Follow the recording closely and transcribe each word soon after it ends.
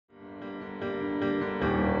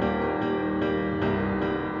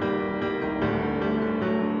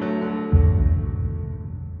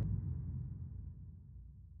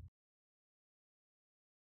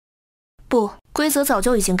不，规则早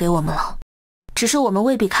就已经给我们了，只是我们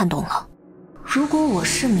未必看懂了。如果我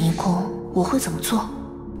是迷宫，我会怎么做？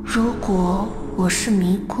如果我是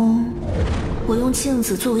迷宫，我用镜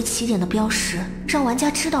子作为起点的标识，让玩家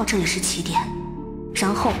知道这里是起点。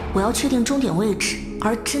然后我要确定终点位置，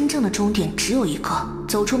而真正的终点只有一个，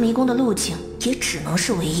走出迷宫的路径也只能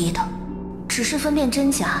是唯一的。只是分辨真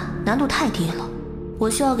假难度太低了，我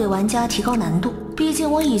需要给玩家提高难度，毕竟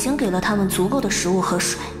我已经给了他们足够的食物和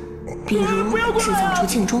水，比如制造出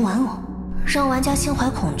镜中玩偶，让玩家心怀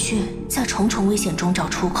恐惧，在重重危险中找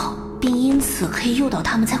出口，并因此可以诱导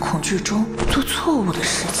他们在恐惧中做错误的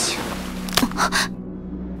事情。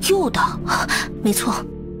诱导，没错。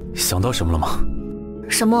想到什么了吗？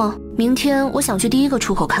什么？明天我想去第一个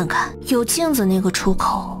出口看看，有镜子那个出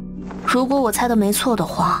口。如果我猜的没错的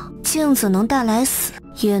话，镜子能带来死，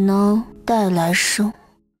也能带来生。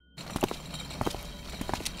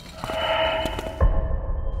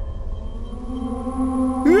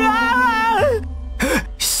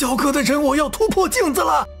小哥的人偶要突破镜子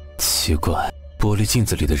了。奇怪，玻璃镜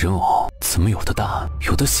子里的人偶怎么有的大，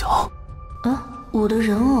有的小？我的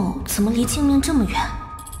人偶怎么离镜面这么远？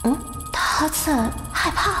他在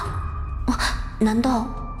害怕？难道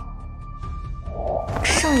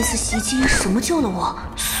上一次袭击什么救了我，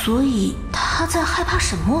所以他在害怕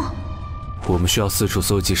什么？我们需要四处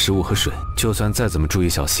搜集食物和水，就算再怎么注意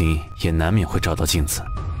小心，也难免会照到镜子。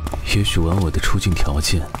也许玩偶的出镜条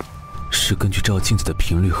件是根据照镜子的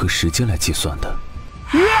频率和时间来计算的。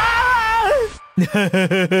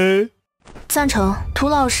赞成，涂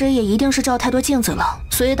老师也一定是照太多镜子了，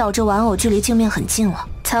所以导致玩偶距离镜面很近了，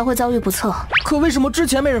才会遭遇不测。可为什么之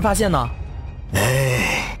前没人发现呢？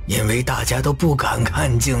因为大家都不敢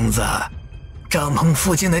看镜子，帐篷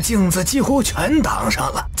附近的镜子几乎全挡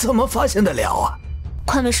上了，怎么发现得了啊？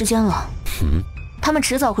快没时间了。他们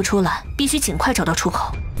迟早会出来，必须尽快找到出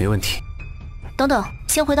口。没问题。等等，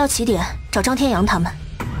先回到起点找张天阳他们，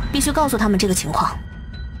必须告诉他们这个情况。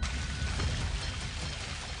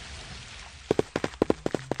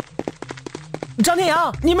张天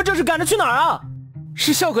阳，你们这是赶着去哪儿啊？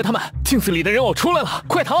是笑哥他们，镜子里的人偶出来了，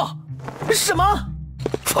快逃！什么？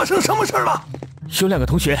发生什么事了？有2个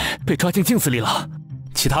同学被抓进镜子里了，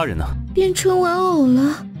其他人呢？变成玩偶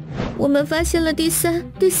了。我们发现了第3、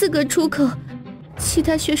第4个出口，其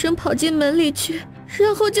他学生跑进门里去，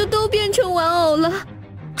然后就都变成玩偶了。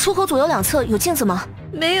出口左右两侧有镜子吗？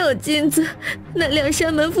没有镜子，那2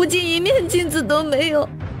扇门附近一面镜子都没有。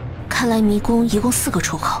看来迷宫一共4个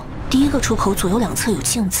出口，第1个出口左右两侧有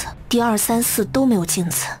镜子，第2、3、4都没有镜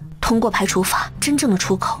子。通过排除法，真正的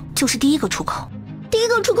出口就是第1个出口。第1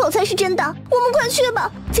个出口才是真的，我们快去吧，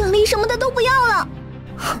奖励什么的都不要了。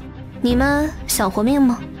你们想活命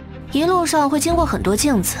吗？一路上会经过很多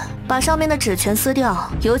镜子，把上面的纸全撕掉，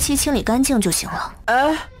油漆清理干净就行了。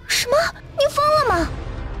什么？你疯了吗？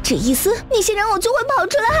这一撕，那些人偶就会跑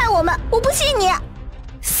出来害我们，我不信你。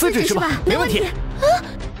撕纸是吧？没问题。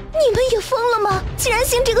你们也疯了吗？既然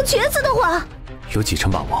信这个瘸子的话，有几成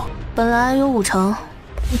把握？本来有5成。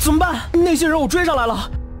怎么办？那些人偶追上来了。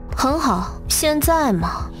很好，现在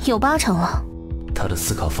嘛，有8成了。他的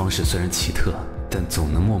思考方式虽然奇特，但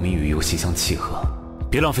总能莫名与游戏相契合。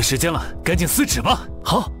别浪费时间了，赶紧撕纸吧。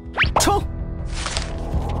好，冲！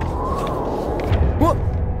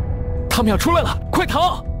他们要出来了，快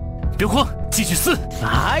逃！别慌，继续撕。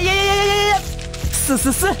哎呀！撕！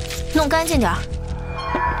弄干净点。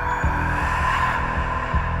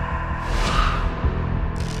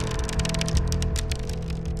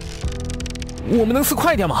我们能撕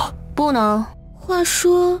快点吗？不能。话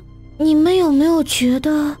说，你们有没有觉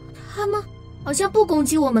得他们好像不攻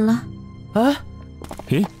击我们了？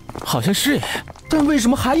好像是耶，但为什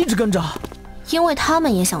么还一直跟着？因为他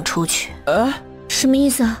们也想出去。什么意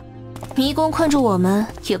思啊？迷宫困住我们，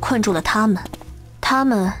也困住了他们。他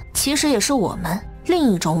们其实也是我们，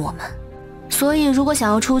另一种我们。所以如果想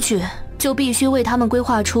要出去，就必须为他们规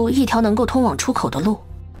划出一条能够通往出口的路，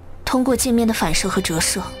通过镜面的反射和折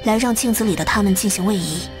射来让镜子里的他们进行位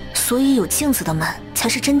移。所以有镜子的门才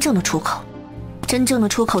是真正的出口。真正的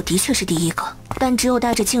出口的确是第1个，但只有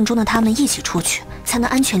带着镜中的他们一起出去，才能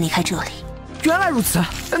安全离开这里。原来如此，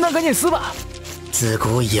那赶紧撕吧。自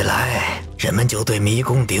古以来，人们就对迷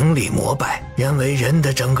宫顶礼膜拜，认为人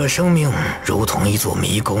的整个生命如同一座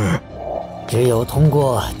迷宫，只有通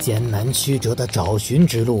过艰难曲折的找寻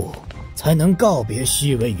之路，才能告别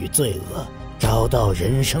虚伪与罪恶，找到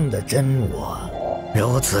人生的真我。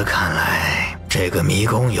如此看来，这个迷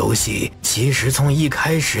宫游戏其实从一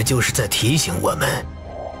开始就是在提醒我们，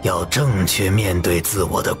要正确面对自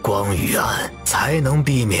我的光与暗，才能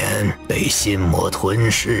避免被心魔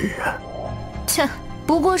吞噬啊！切，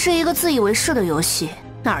不过是一个自以为是的游戏，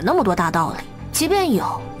哪儿那么多大道理？即便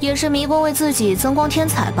有，也是迷宫为自己增光添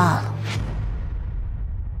彩罢了。